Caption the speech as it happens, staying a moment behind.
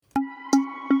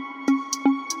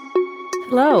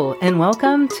Hello, and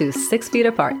welcome to 6 Feet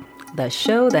Apart, the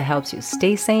show that helps you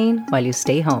stay sane while you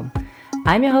stay home.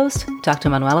 I'm your host, Dr.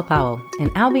 Manuela Powell,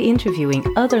 and I'll be interviewing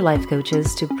other life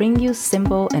coaches to bring you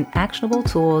simple and actionable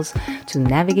tools to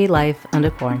navigate life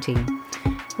under quarantine.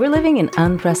 We're living in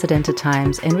unprecedented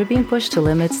times, and we're being pushed to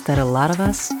limits that a lot of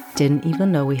us didn't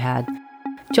even know we had.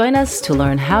 Join us to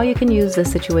learn how you can use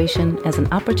this situation as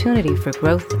an opportunity for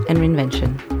growth and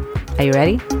reinvention. Are you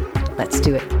ready? Let's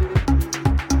do it.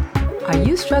 Are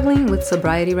you struggling with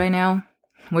sobriety right now?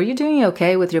 Were you doing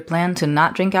okay with your plan to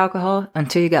not drink alcohol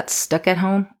until you got stuck at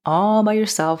home all by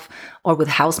yourself or with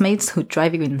housemates who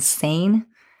drive you insane?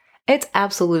 It's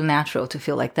absolutely natural to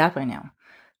feel like that right now.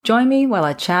 Join me while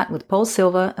I chat with Paul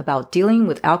Silva about dealing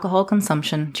with alcohol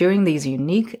consumption during these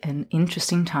unique and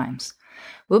interesting times.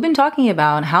 We've been talking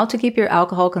about how to keep your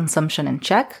alcohol consumption in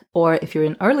check, or if you're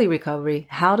in early recovery,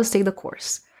 how to stay the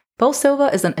course. Paul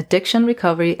Silva is an addiction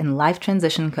recovery and life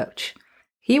transition coach.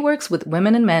 He works with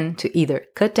women and men to either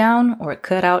cut down or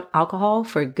cut out alcohol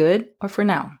for good or for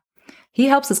now. He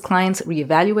helps his clients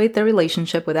reevaluate their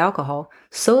relationship with alcohol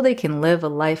so they can live a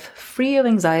life free of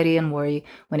anxiety and worry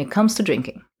when it comes to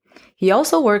drinking. He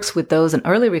also works with those in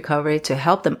early recovery to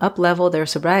help them up-level their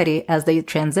sobriety as they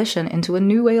transition into a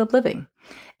new way of living.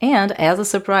 And as a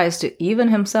surprise to even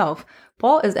himself,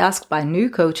 Paul is asked by new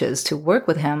coaches to work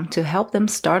with him to help them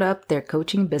start up their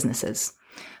coaching businesses.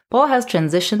 Paul has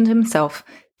transitioned himself,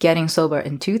 getting sober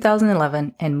in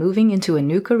 2011 and moving into a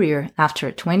new career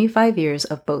after 25 years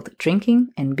of both drinking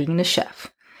and being a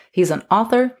chef. He's an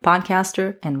author,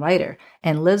 podcaster, and writer,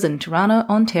 and lives in Toronto,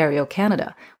 Ontario,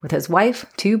 Canada, with his wife,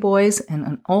 2 boys, and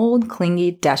an old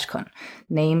clingy dachshund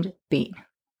named Bean.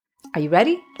 Are you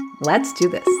ready? Let's do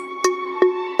this.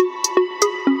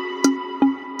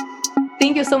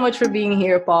 Thank you so much for being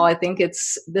here, Paul. I think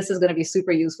this is going to be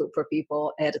super useful for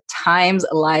people at times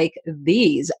like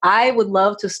these. I would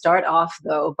love to start off,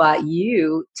 though, by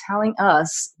you telling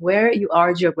us where you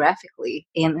are geographically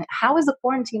and how is the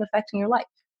quarantine affecting your life?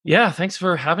 Yeah, thanks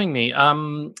for having me.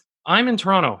 I'm in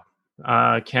Toronto,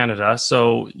 Canada.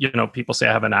 So, people say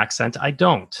I have an accent. I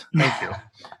don't. Thank you.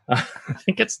 I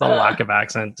think it's the lack of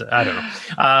accent. I don't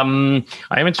know.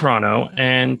 I am in Toronto,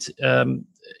 and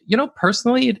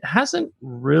personally, it hasn't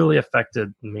really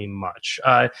affected me much.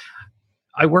 I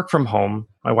work from home.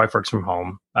 My wife works from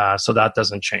home, so that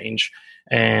doesn't change.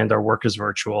 And our work is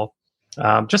virtual,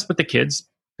 just with the kids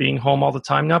being home all the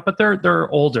time now. But they're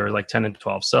older, like 10 and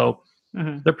 12. So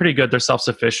they're pretty good. They're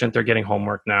self-sufficient. They're getting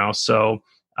homework now. So,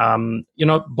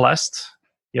 blessed,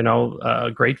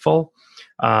 grateful.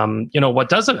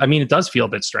 It does feel a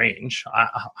bit strange,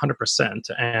 100%.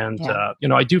 And,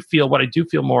 I do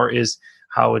feel more is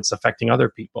how it's affecting other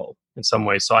people in some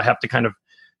ways. So I have to kind of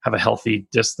have a healthy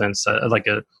distance, like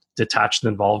a detached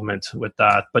involvement with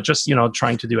that, but just,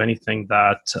 trying to do anything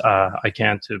that I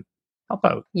can to help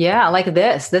out. Yeah, like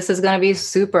this. This is going to be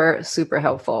super, super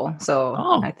helpful. So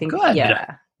I think, good.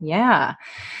 Yeah.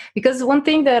 Because one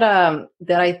thing that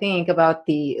I think about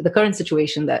the current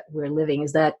situation that we're living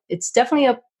is that it's definitely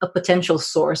a potential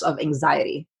source of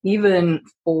anxiety, even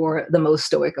for the most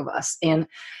stoic of us. And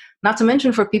not to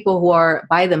mention for people who are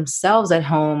by themselves at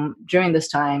home during this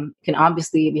time, it can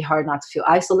obviously be hard not to feel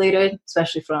isolated,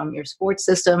 especially from your support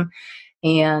system,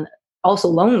 and also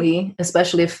lonely,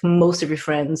 especially if most of your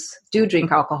friends do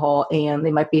drink alcohol and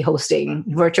they might be hosting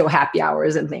virtual happy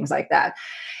hours and things like that.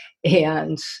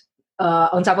 And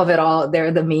on top of it all, there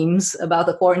are the memes about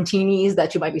the quarantinis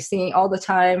that you might be seeing all the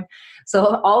time.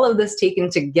 So all of this taken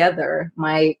together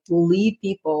might lead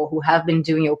people who have been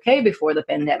doing okay before the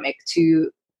pandemic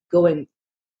to go and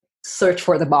search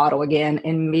for the bottle again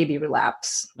and maybe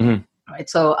relapse. Right.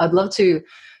 So I'd love to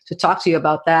talk to you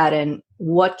about that and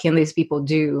what can these people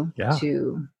do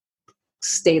to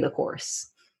stay the course.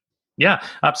 Yeah,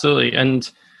 absolutely.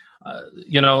 And,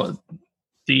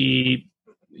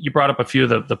 you brought up a few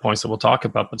of the points that we'll talk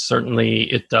about, but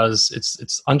certainly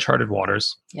it's uncharted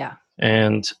waters. Yeah.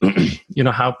 And,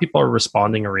 how people are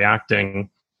responding or reacting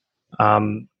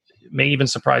may even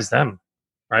surprise them,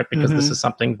 right? Because this is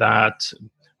something that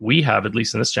we have, at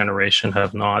least in this generation,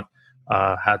 have not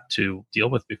had to deal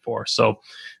with before. So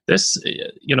this,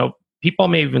 people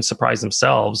may even surprise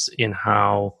themselves in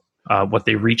how what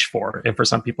they reach for. And for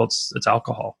some people, it's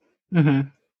alcohol.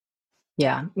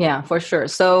 Yeah, for sure.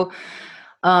 So,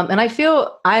 and I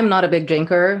feel I'm not a big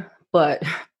drinker, but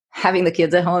having the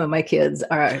kids at home, and my kids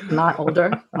are not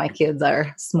older. My kids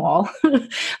are small.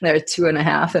 They're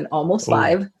 2.5 and almost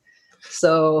 5.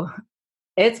 So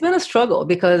it's been a struggle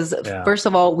because first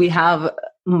of all,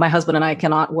 my husband and I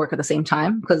cannot work at the same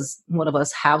time because one of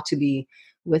us have to be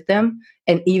with them.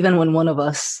 And even when one of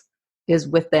us is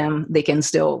with them, they can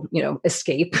still,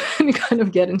 escape and kind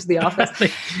of get into the office.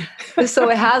 So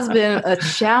it has been a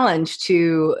challenge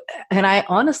and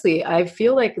I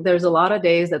feel like there's a lot of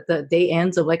days that the day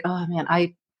ends of like, oh man,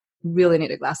 I really need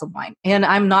a glass of wine. And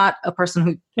I'm not a person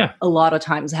who a lot of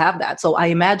times have that. So I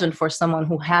imagine for someone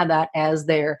who had that as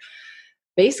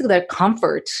basically their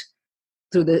comfort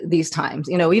through these times,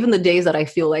 even the days that I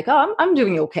feel like, oh, I'm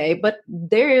doing okay. But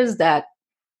there is that,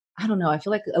 I don't know, I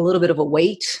feel like a little bit of a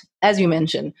weight, as you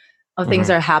mentioned, of things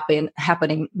that are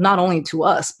happening not only to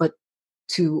us, but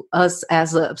to us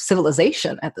as a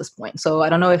civilization at this point. So I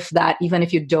don't know if that, even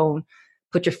if you don't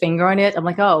put your finger on it, I'm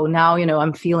like, oh, now,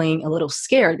 I'm feeling a little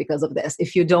scared because of this.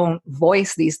 If you don't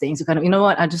voice these things, you kind of, you know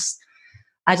what, I just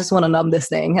want to numb this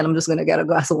thing, and I'm just going to get a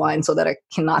glass of wine so that I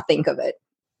cannot think of it.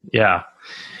 Yeah.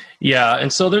 Yeah.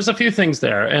 And so there's a few things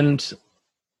there. And,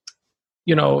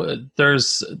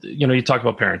 there's, you talk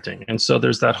about parenting. And so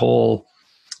there's that whole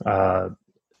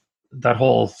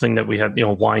thing that we have,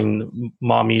 wine,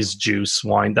 mommy's juice,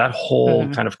 wine, that whole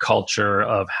kind of culture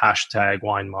of hashtag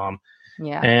wine mom.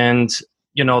 Yeah. And,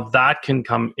 that can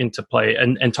come into play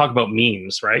and talk about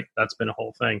memes, right? That's been a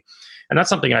whole thing. And that's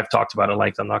something I've talked about at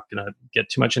length. I'm not going to get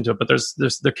too much into it, but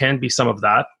there can be some of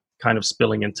that kind of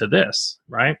spilling into this,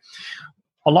 right?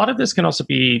 A lot of this can also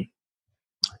be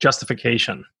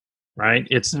justification, right?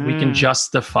 We can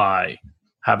justify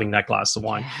having that glass of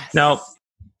wine. Yes. Now,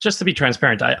 just to be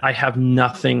transparent, I have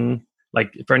nothing,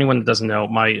 like, for anyone that doesn't know,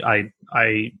 I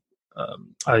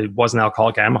was an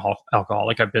alcoholic. I am an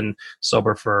alcoholic. I've been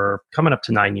sober for coming up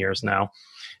to 9 years now.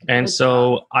 And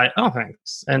so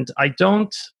thanks. And I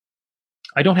don't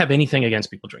have anything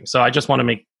against people drinking. So I just want to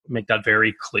make that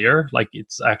very clear. Like,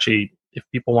 it's actually, if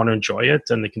people want to enjoy it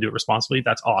and they can do it responsibly,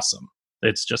 that's awesome.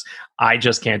 It's just, I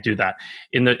just can't do that.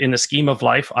 In the scheme of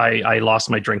life, I lost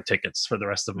my drink tickets for the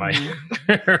rest of my,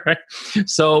 right?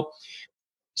 So,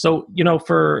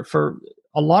 for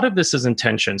a lot of this is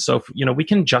intention. So, we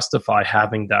can justify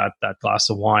having that glass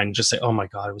of wine, just say, oh my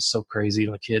God, it was so crazy,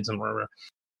 the kids and whatever.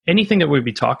 Anything that we'd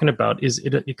be talking about is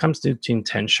it comes to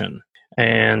intention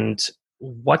and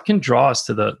what can draw us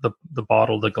to the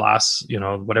bottle, the glass,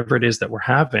 whatever it is that we're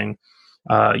having.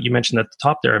 You mentioned at the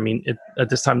top there, I mean, at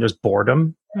this time there's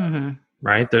boredom,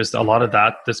 right? There's a lot of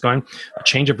that's going. A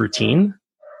change of routine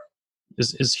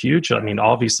is huge. I mean,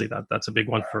 obviously that's a big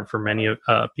one for many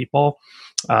people.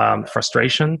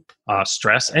 Frustration,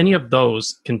 stress, any of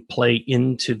those can play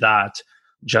into that,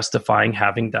 justifying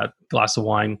having that glass of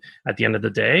wine at the end of the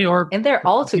day, and they're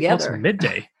all together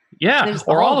midday. Yeah,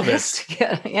 or all of it.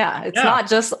 Together. Yeah, it's not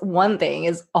just one thing;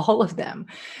 it's all of them,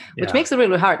 which makes it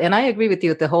really hard. And I agree with you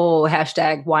with the whole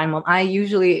hashtag wine mom. I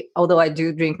usually, although I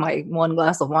do drink my one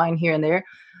glass of wine here and there,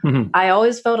 I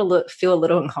always feel a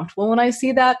little uncomfortable when I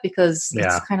see that, because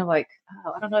it's kind of like,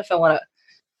 oh, I don't know if I want to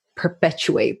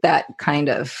perpetuate that kind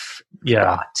of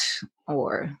thought,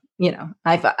 or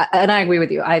and I agree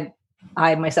with you.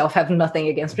 I myself have nothing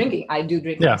against drinking. I do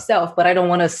drink myself, but I don't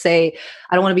want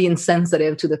to be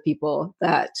insensitive to the people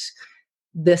that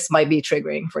this might be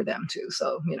triggering for them too.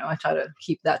 So, I try to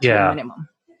keep that to a minimum.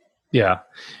 Yeah.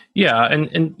 Yeah.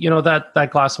 And that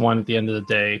glass of wine at the end of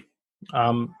the day,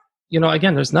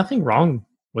 again, there's nothing wrong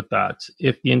with that.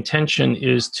 If the intention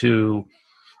is to,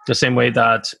 the same way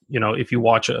that, if you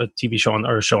watch a TV show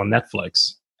or a show on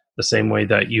Netflix, the same way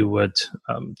that you would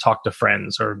talk to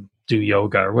friends or do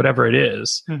yoga or whatever it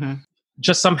is,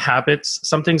 just some habits,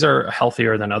 some things are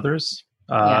healthier than others.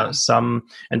 And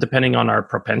depending on our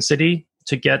propensity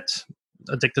to get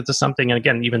addicted to something. And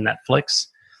again, even Netflix,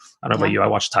 I don't know about you, I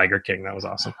watched Tiger King. That was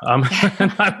awesome.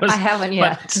 I haven't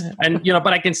yet.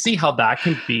 But I can see how that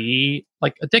can be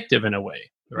like addictive in a way.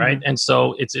 Right. And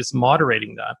so it's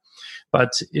moderating that.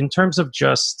 But in terms of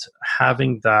just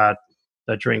having that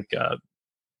drink,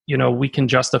 we can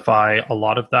justify a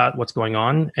lot of that, what's going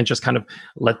on, and just kind of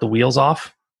let the wheels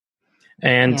off.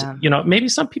 And, maybe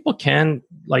some people can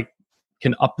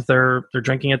up their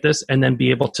drinking at this and then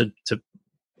be able to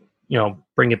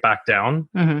bring it back down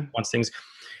once things,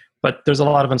 but there's a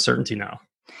lot of uncertainty now.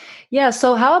 Yeah.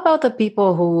 So how about the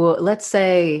people who, let's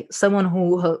say someone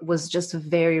who was just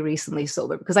very recently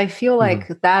sober? Because I feel like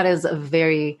that is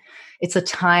it's a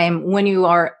time when you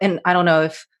are, and I don't know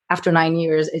if after 9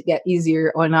 years it get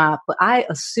easier or not, but I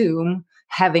assume,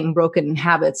 having broken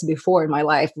habits before in my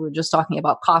life, we were just talking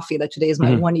about coffee, that today is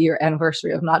my 1 year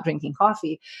anniversary of not drinking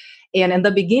coffee. And in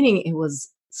the beginning, it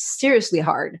was seriously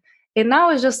hard. And now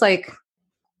it's just like,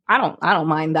 I don't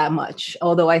mind that much,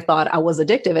 although I thought I was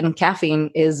addictive, and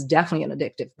caffeine is definitely an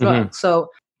addictive drug. So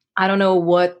I don't know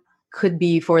what could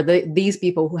be for these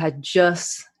people who had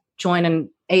just joined an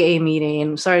AA meeting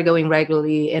and started going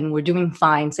regularly and were doing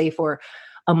fine, say for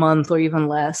a month or even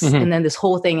less. Mhm. And then this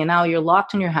whole thing, and now you're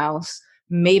locked in your house,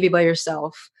 maybe by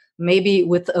yourself, maybe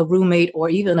with a roommate or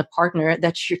even a partner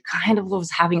that you kind of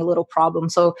was having a little problem.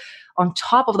 So on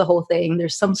top of the whole thing,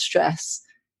 there's some stress.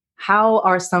 What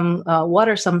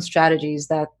are some strategies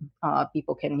that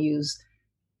people can use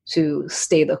to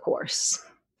stay the course?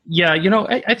 Yeah,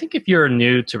 I think if you're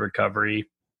new to recovery,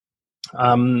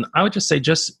 I would just say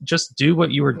just do what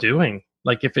you were doing.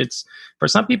 Like if it's for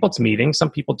some people it's meeting,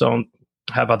 some people don't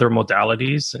have other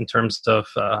modalities in terms of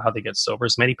how they get sober.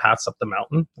 There's many paths up the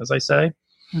mountain, as I say.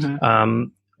 Mm-hmm.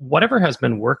 Whatever has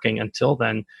been working until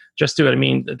then, just do it. I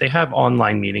mean, they have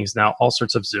online meetings now, all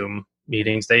sorts of Zoom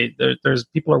meetings. There's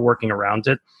people are working around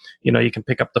it. You can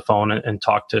pick up the phone and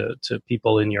talk to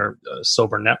people in your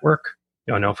sober network.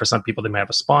 For some people, they may have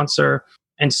a sponsor.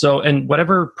 And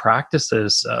whatever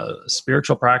practices,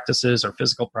 spiritual practices or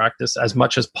physical practice, as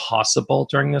much as possible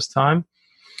during this time,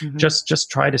 Mm-hmm.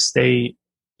 just try to stay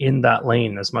in that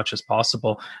lane as much as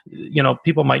possible.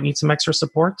 People might need some extra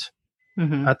support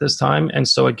Mm-hmm. at this time. And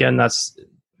so again, that's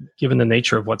given the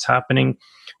nature of what's happening,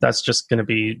 that's just going to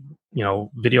be,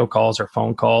 video calls or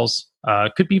phone calls.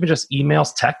 Could be even just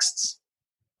emails, texts,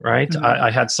 right? Mm-hmm.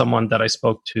 I had someone that I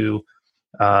spoke to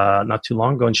not too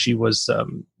long ago, and she was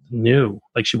new,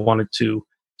 like she wanted to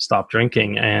stop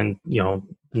drinking, and no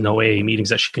AA meetings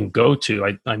that she can go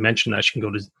to. I mentioned that she can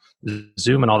go to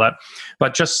Zoom and all that,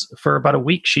 but just for about a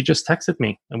week, she just texted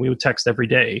me, and we would text every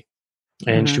day,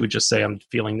 and Mm-hmm. she would just say, "I'm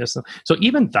feeling this." So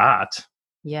even that,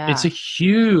 Yeah. it's a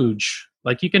huge,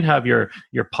 like, you can have your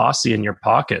posse in your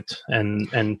pocket, and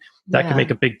that can make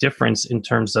a big difference in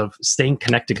terms of staying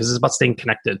connected, because it's about staying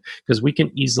connected, because we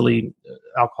can easily,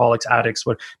 alcoholics, addicts,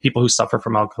 people who suffer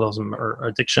from alcoholism or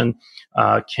addiction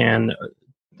can,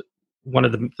 one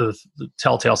of the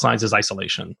telltale signs is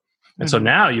isolation. And so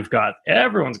now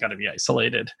everyone's got to be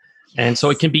isolated. And so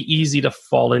it can be easy to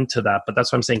fall into that. But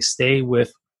that's what I'm saying. Stay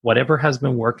with whatever has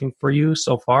been working for you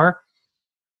so far.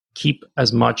 Keep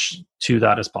as much to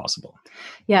that as possible.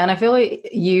 Yeah. And I feel like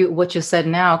what you said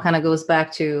now kind of goes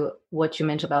back to what you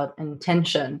mentioned about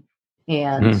intention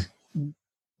and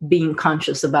being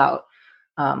conscious about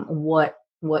what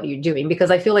you're doing. Because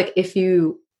I feel like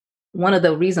one of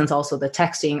the reasons also the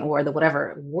texting or the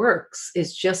whatever works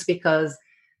is just because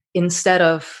instead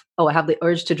of, I have the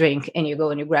urge to drink, and you go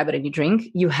and you grab it and you drink,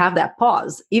 you have that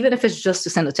pause. Even if it's just to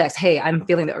send a text, hey, I'm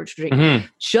feeling the urge to drink. Mm-hmm.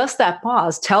 Just that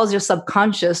pause tells your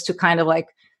subconscious to kind of like,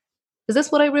 is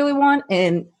this what I really want?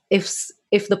 And if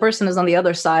the person is on the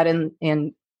other side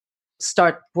and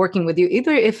start working with you,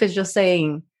 either if it's just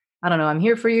saying, I don't know, I'm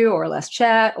here for you, or let's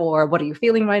chat, or what are you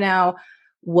feeling right now?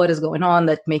 What is going on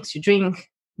that makes you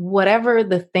drink? Whatever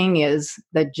the thing is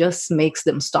that just makes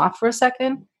them stop for a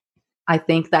second, I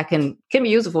think that can be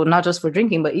useful, not just for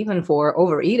drinking, but even for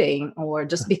overeating, or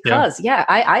just because,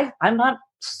 I'm not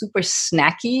super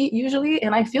snacky usually.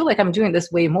 And I feel like I'm doing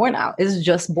this way more now. It's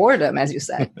just boredom, as you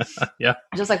said. Yeah.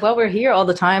 Just like, well, we're here all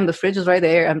the time. The fridge is right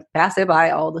there. I'm pass it by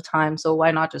all the time. So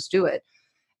why not just do it?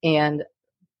 And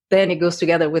then it goes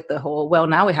together with the whole, well,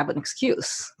 now we have an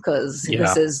excuse because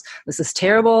this is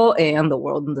terrible, and the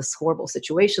world in this horrible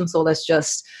situation. So let's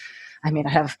just, I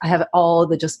have all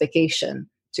the justification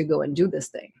to go and do this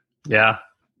thing. Yeah.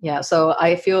 Yeah. So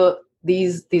I feel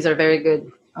these are very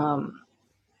good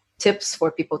tips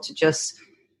for people to just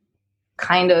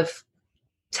kind of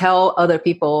tell other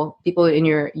people in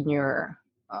your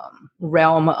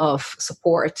realm of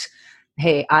support,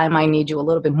 hey, I might need you a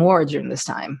little bit more during this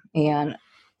time. And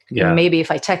maybe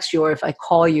if I text you or if I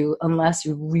call you, unless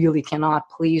you really cannot,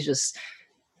 please just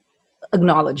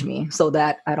acknowledge me so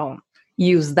that I don't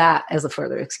use that as a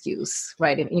further excuse,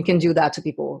 right? And you can do that to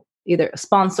people, either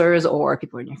sponsors or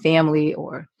people in your family,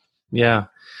 or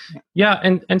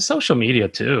and social media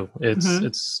too.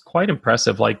 It's quite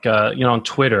impressive. Like on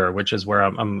Twitter, which is where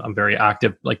I'm very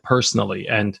active, like personally,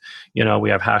 and we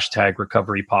have hashtag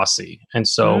Recovery Posse, and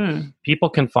so people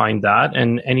can find that,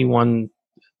 and anyone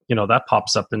that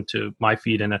pops up into my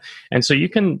feed, and so you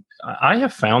can. I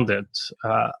have found it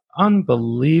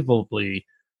unbelievably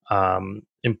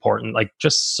important, like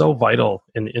just so vital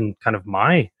in kind of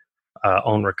my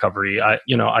own recovery. I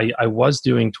was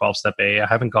doing 12-step AA. I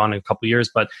haven't gone in a couple of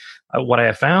years, but what I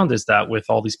have found is that with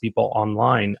all these people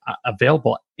online,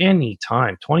 available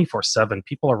anytime, 24/7,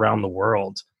 people around the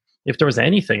world, if there was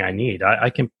anything I need, I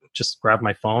can just grab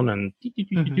my phone and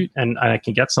I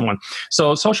can get someone.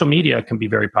 So social media can be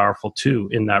very powerful too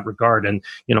in that regard, and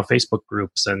Facebook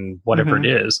groups and whatever it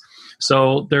is.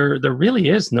 So there really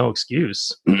is no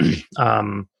excuse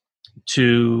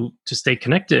to stay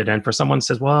connected. And for someone who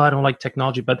says, well, I don't like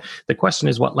technology, but the question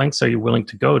is, what lengths are you willing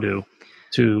to go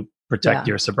to protect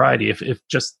your sobriety? If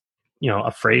just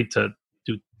afraid to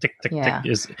do tick, tick, Yeah.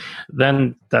 tick,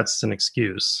 then that's an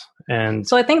excuse. And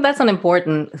so I think that's an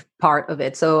important part of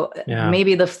it. So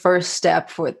maybe the first step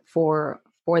for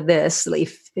this,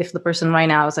 if the person right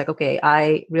now is like, okay,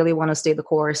 I really want to stay the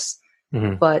course,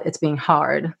 but it's being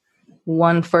hard.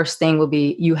 One first thing will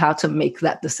be you have to make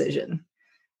that decision.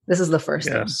 This is the first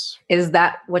thing. Is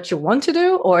that what you want to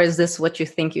do, or is this what you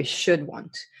think you should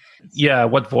want? Yeah.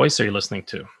 What voice are you listening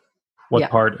to? What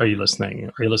part are you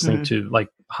listening? Are you listening to like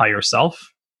higher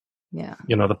self? Yeah.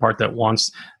 The part that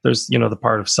wants, there's, the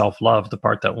part of self-love, the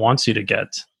part that wants you to get,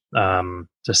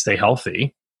 to stay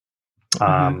healthy,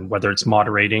 whether it's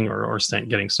moderating or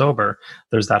getting sober.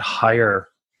 There's that higher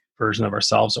version of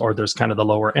ourselves, or there's kind of the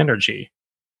lower energy.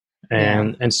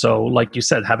 And so, like you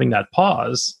said, having that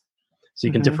pause so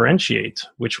you can differentiate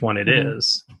which one it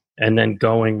is, and then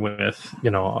going with,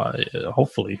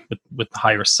 hopefully with the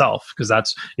higher self, because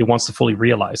it wants to fully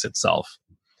realize itself.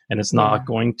 And it's not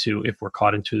going to, if we're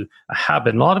caught into a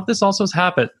habit. And a lot of this also is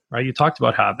habit, right? You talked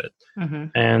about habit.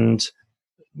 And,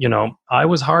 I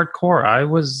was hardcore.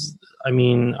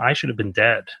 I should have been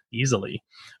dead easily.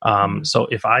 So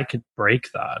if I could break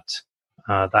that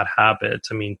habit,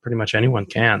 pretty much anyone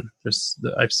can.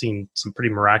 I've seen some pretty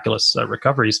miraculous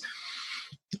recoveries.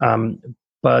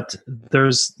 But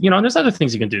there's other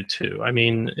things you can do too.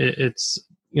 It's,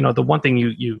 the one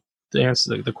thing the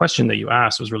answer, the question that you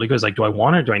asked was really good. It's like, do I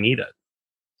want it or do I need it?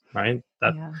 Right.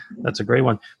 That's a great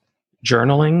one.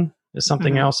 Journaling is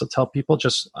something else to tell people.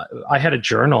 I had a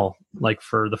journal like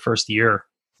for the first year.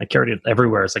 I carried it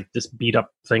everywhere. It's like this beat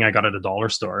up thing I got at a dollar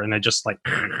store. And I just like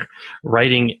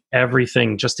writing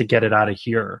everything just to get it out of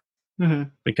here.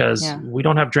 Because we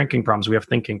don't have drinking problems. We have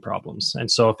thinking problems.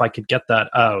 And so if I could get that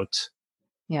out,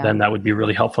 then that would be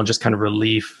really helpful and just kind of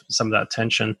relieve some of that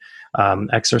tension.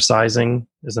 Exercising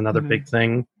is another big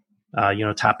thing,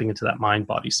 tapping into that mind,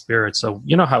 body, spirit. So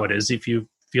you know how it is. If you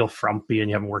feel frumpy and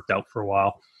you haven't worked out for a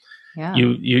while,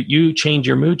 you change,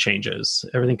 your mood changes,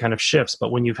 everything kind of shifts.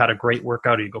 But when you've had a great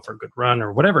workout, or you go for a good run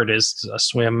or whatever it is, a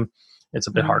swim, it's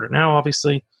a bit harder now,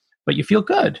 obviously, but you feel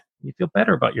good. You feel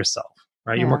better about yourself,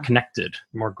 right? You're more connected,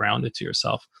 more grounded to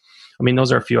yourself.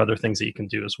 Those are a few other things that you can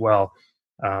do as well.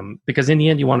 Because in the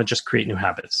end, you want to just create new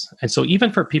habits. And so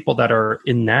even for people that are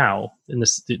in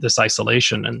this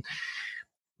isolation, and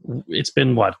it's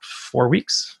been 4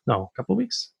 weeks? No, a couple of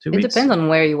weeks, 2 weeks. It depends on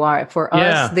where you are. For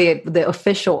us, the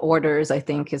official orders, I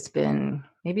think it's been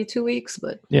maybe 2 weeks,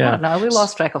 but I don't know. We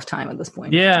lost track of time at this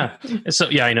point. Yeah. So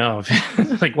I know.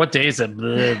 Like what day is it?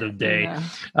 The day.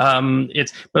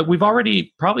 But we've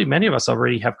already, probably many of us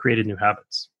already have created new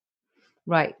habits.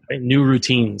 Right? New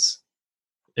routines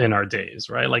in our days,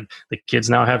 right? Like the kids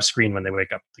now have screen when they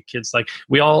wake up. The kids, like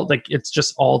we all, like it's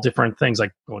just all different things,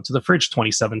 like going to the fridge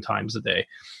 27 times a day.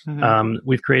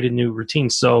 We've created new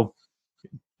routines. So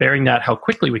bearing that, how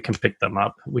quickly we can pick them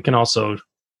up, we can also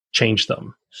change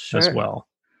them as well.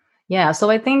 Yeah. So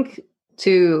I think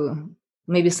to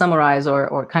maybe summarize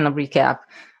or kind of recap,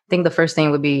 I think the first thing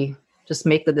would be just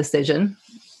make the decision.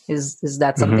 Is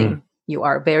that something you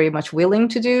are very much willing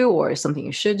to do, or something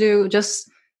you should do?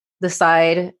 Just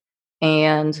decide,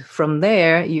 and from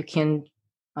there you can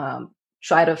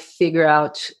try to figure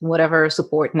out whatever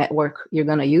support network you're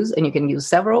going to use, and you can use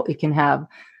several. You can have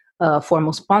a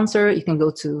formal sponsor. You can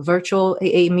go to virtual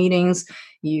AA meetings.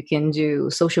 You can do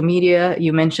social media.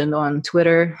 You mentioned on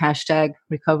Twitter,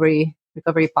 #recovery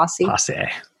posse.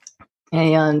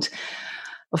 And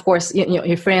of course,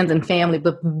 your friends and family,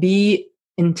 but be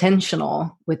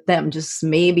intentional with them. Just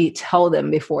maybe tell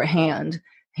them beforehand,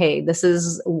 hey, this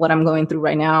is what I'm going through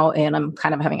right now, and I'm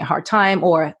kind of having a hard time,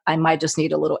 or I might just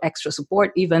need a little extra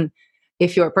support. Even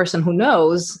if you're a person who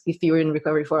knows, if you're in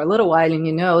recovery for a little while and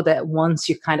you know that once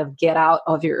you kind of get out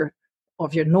of your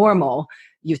normal,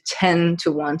 you tend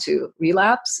to want to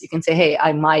relapse, you can say, hey,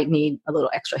 I might need a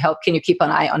little extra help. Can you keep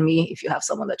an eye on me? If you have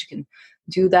someone that you can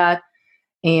do that,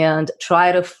 and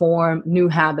try to form new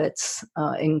habits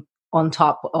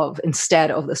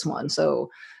instead of this one. So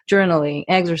journaling,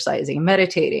 exercising,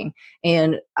 meditating.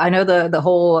 And I know the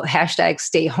whole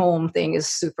 #stay home thing is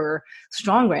super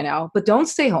strong right now, but don't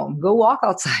stay home. Go walk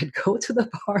outside, go to the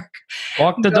park,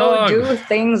 walk the dog, do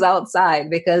things outside,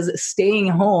 because staying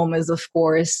home is, of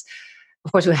course,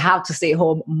 we have to stay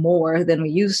home more than we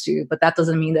used to, but that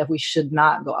doesn't mean that we should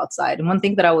not go outside. And one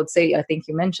thing that I would say, I think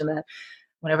you mentioned that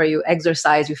whenever you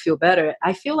exercise, you feel better.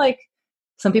 I feel like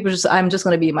some people I'm just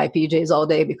going to be in my PJs all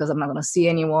day because I'm not going to see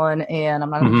anyone and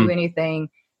I'm not going to do anything.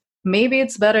 Maybe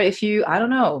it's better if you, I don't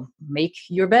know, make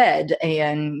your bed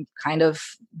and kind of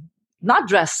not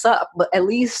dress up, but at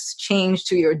least change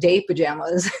to your day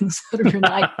pajamas instead of your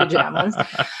night pajamas,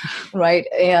 right?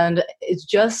 And it's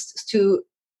just to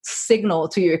signal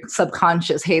to your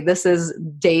subconscious, hey, this is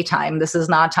daytime. This is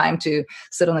not time to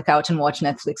sit on the couch and watch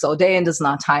Netflix all day. And this is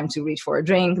not time to reach for a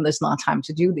drink. And there's not time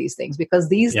to do these things, because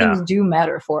these things do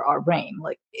matter for our brain.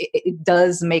 Like it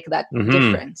does make that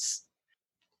difference.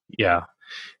 Yeah.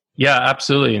 Yeah,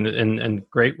 absolutely. And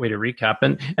great way to recap.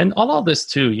 And all this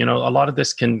too, a lot of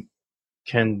this can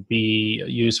be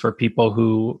used for people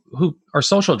who are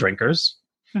social drinkers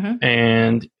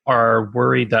and are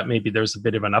worried that maybe there's a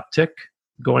bit of an uptick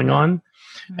going on,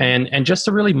 and just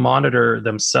to really monitor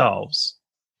themselves.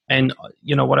 And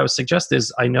what I would suggest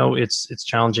is, I know it's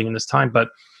challenging in this time, but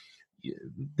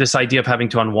this idea of having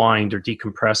to unwind or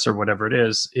decompress or whatever it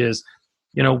is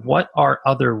what are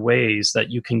other ways that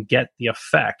you can get the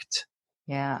effect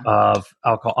of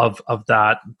alcohol of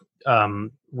that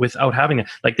without having it.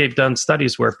 Like, they've done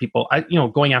studies where people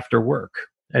going after work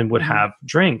and would have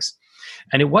drinks,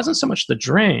 and it wasn't so much the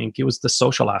drink, it was the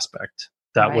social aspect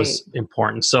that was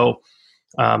important. So,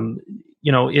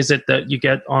 is it that you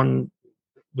get on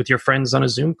with your friends on a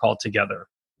Zoom call together,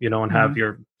 and have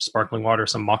your sparkling water,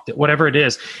 some mocktail, whatever it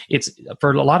is? It's,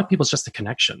 for a lot of people, it's just a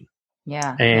connection.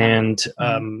 Yeah. And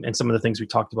some of the things we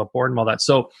talked about, boredom, all that.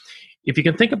 So if you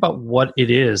can think about what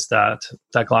it is that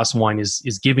glass of wine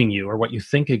is giving you, or what you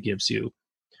think it gives you,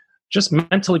 just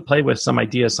mentally play with some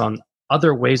ideas on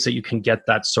other ways that you can get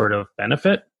that sort of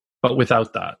benefit, but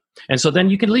without that. And so then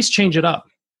you can at least change it up.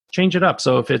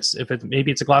 So if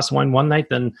maybe it's a glass of wine one night,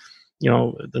 then,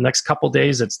 the next couple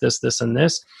days it's this, and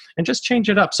this, and just change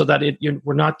it up so that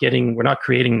we're not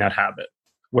creating that habit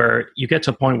where you get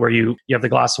to a point where you have the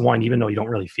glass of wine, even though you don't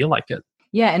really feel like it.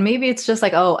 Yeah. And maybe it's just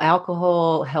like, oh,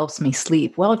 alcohol helps me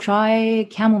sleep. Well, try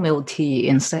chamomile tea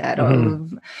instead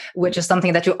of, which is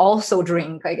something that you also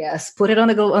drink, I guess. Put it on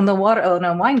the water, on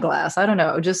a wine glass. I don't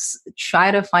know. Just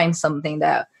try to find something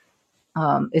that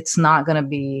it's not going to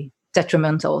be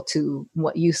detrimental to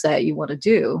what you say you want to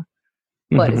do,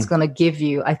 but it's going to give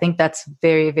you, I think that's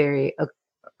very, very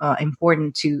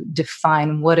important to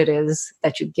define what it is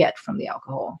that you get from the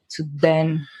alcohol, to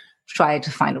then try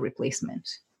to find a replacement.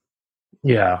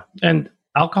 Yeah. And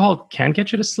alcohol can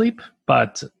get you to sleep,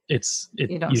 but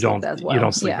you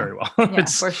don't sleep very well. Yeah,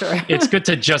 for sure. It's good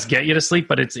to just get you to sleep,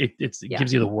 but it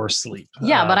gives you the worst sleep.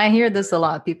 Yeah, but I hear this a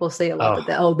lot. People say a lot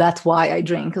that, that's why I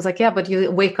drink. It's like, yeah, but you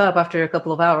wake up after a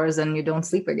couple of hours and you don't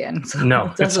sleep again. So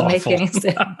no, it doesn't make any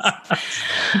sense.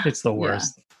 It's the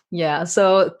worst. Yeah.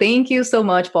 So thank you so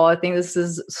much, Paul. I think this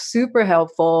is super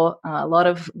helpful. A lot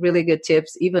of really good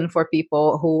tips, even for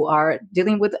people who are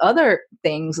dealing with other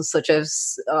things such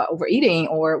as overeating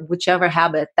or whichever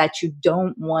habit that you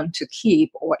don't want to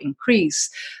keep or increase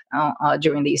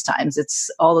during these times. It's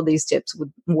all of these tips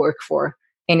would work for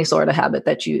any sort of habit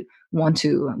that you want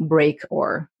to break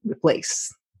or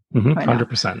replace.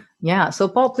 100%. Yeah. So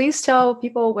Paul, please tell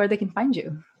people where they can find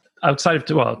you. Outside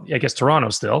of, I guess Toronto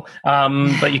still,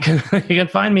 but you can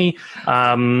find me.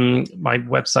 My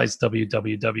website's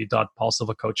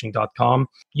www.paulsilvacoaching.com.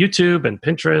 YouTube and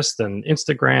Pinterest and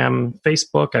Instagram,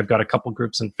 Facebook. I've got a couple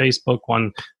groups in Facebook.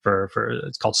 One for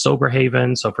it's called Sober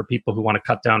Haven. So for people who want to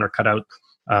cut down or cut out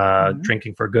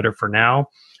drinking for good or for now.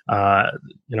 I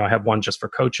have one just for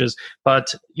coaches.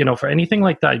 But for anything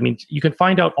like that, I mean, you can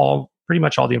find out pretty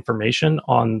much all the information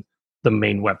on the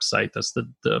main website. That's the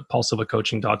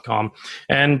paulsilvacoaching.com.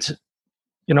 And,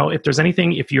 if there's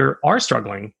anything, if you are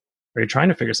struggling or you're trying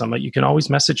to figure something out, you can always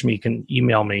message me. You can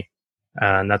email me,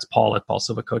 and that's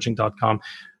paul@paulsilvacoaching.com.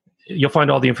 You'll find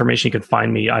all the information. You can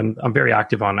find me. I'm very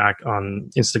active on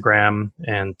Instagram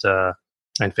and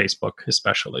Facebook,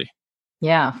 especially.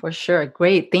 Yeah, for sure.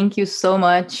 Great. Thank you so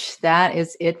much. That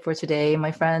is it for today,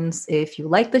 my friends. If you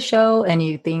like the show and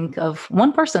you think of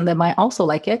one person that might also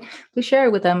like it, please share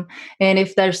it with them. And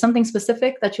if there's something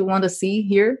specific that you want to see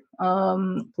here,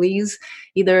 please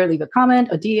either leave a comment,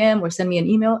 a DM, or send me an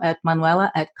email at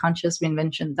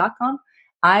manuela@consciousreinvention.com.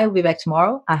 I'll be back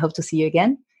tomorrow. I hope to see you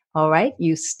again. All right.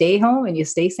 You stay home and you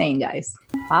stay sane, guys.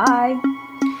 Bye.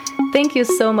 Thank you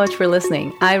so much for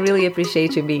listening. I really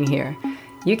appreciate you being here.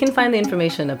 You can find the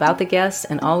information about the guests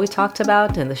and all we talked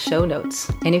about in the show notes.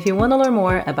 And if you want to learn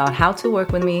more about how to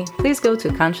work with me, please go to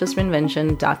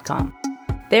consciousreinvention.com.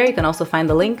 There you can also find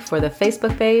the link for the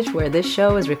Facebook page where this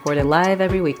show is recorded live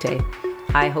every weekday.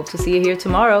 I hope to see you here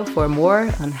tomorrow for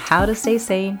more on how to stay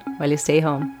sane while you stay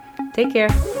home. Take care.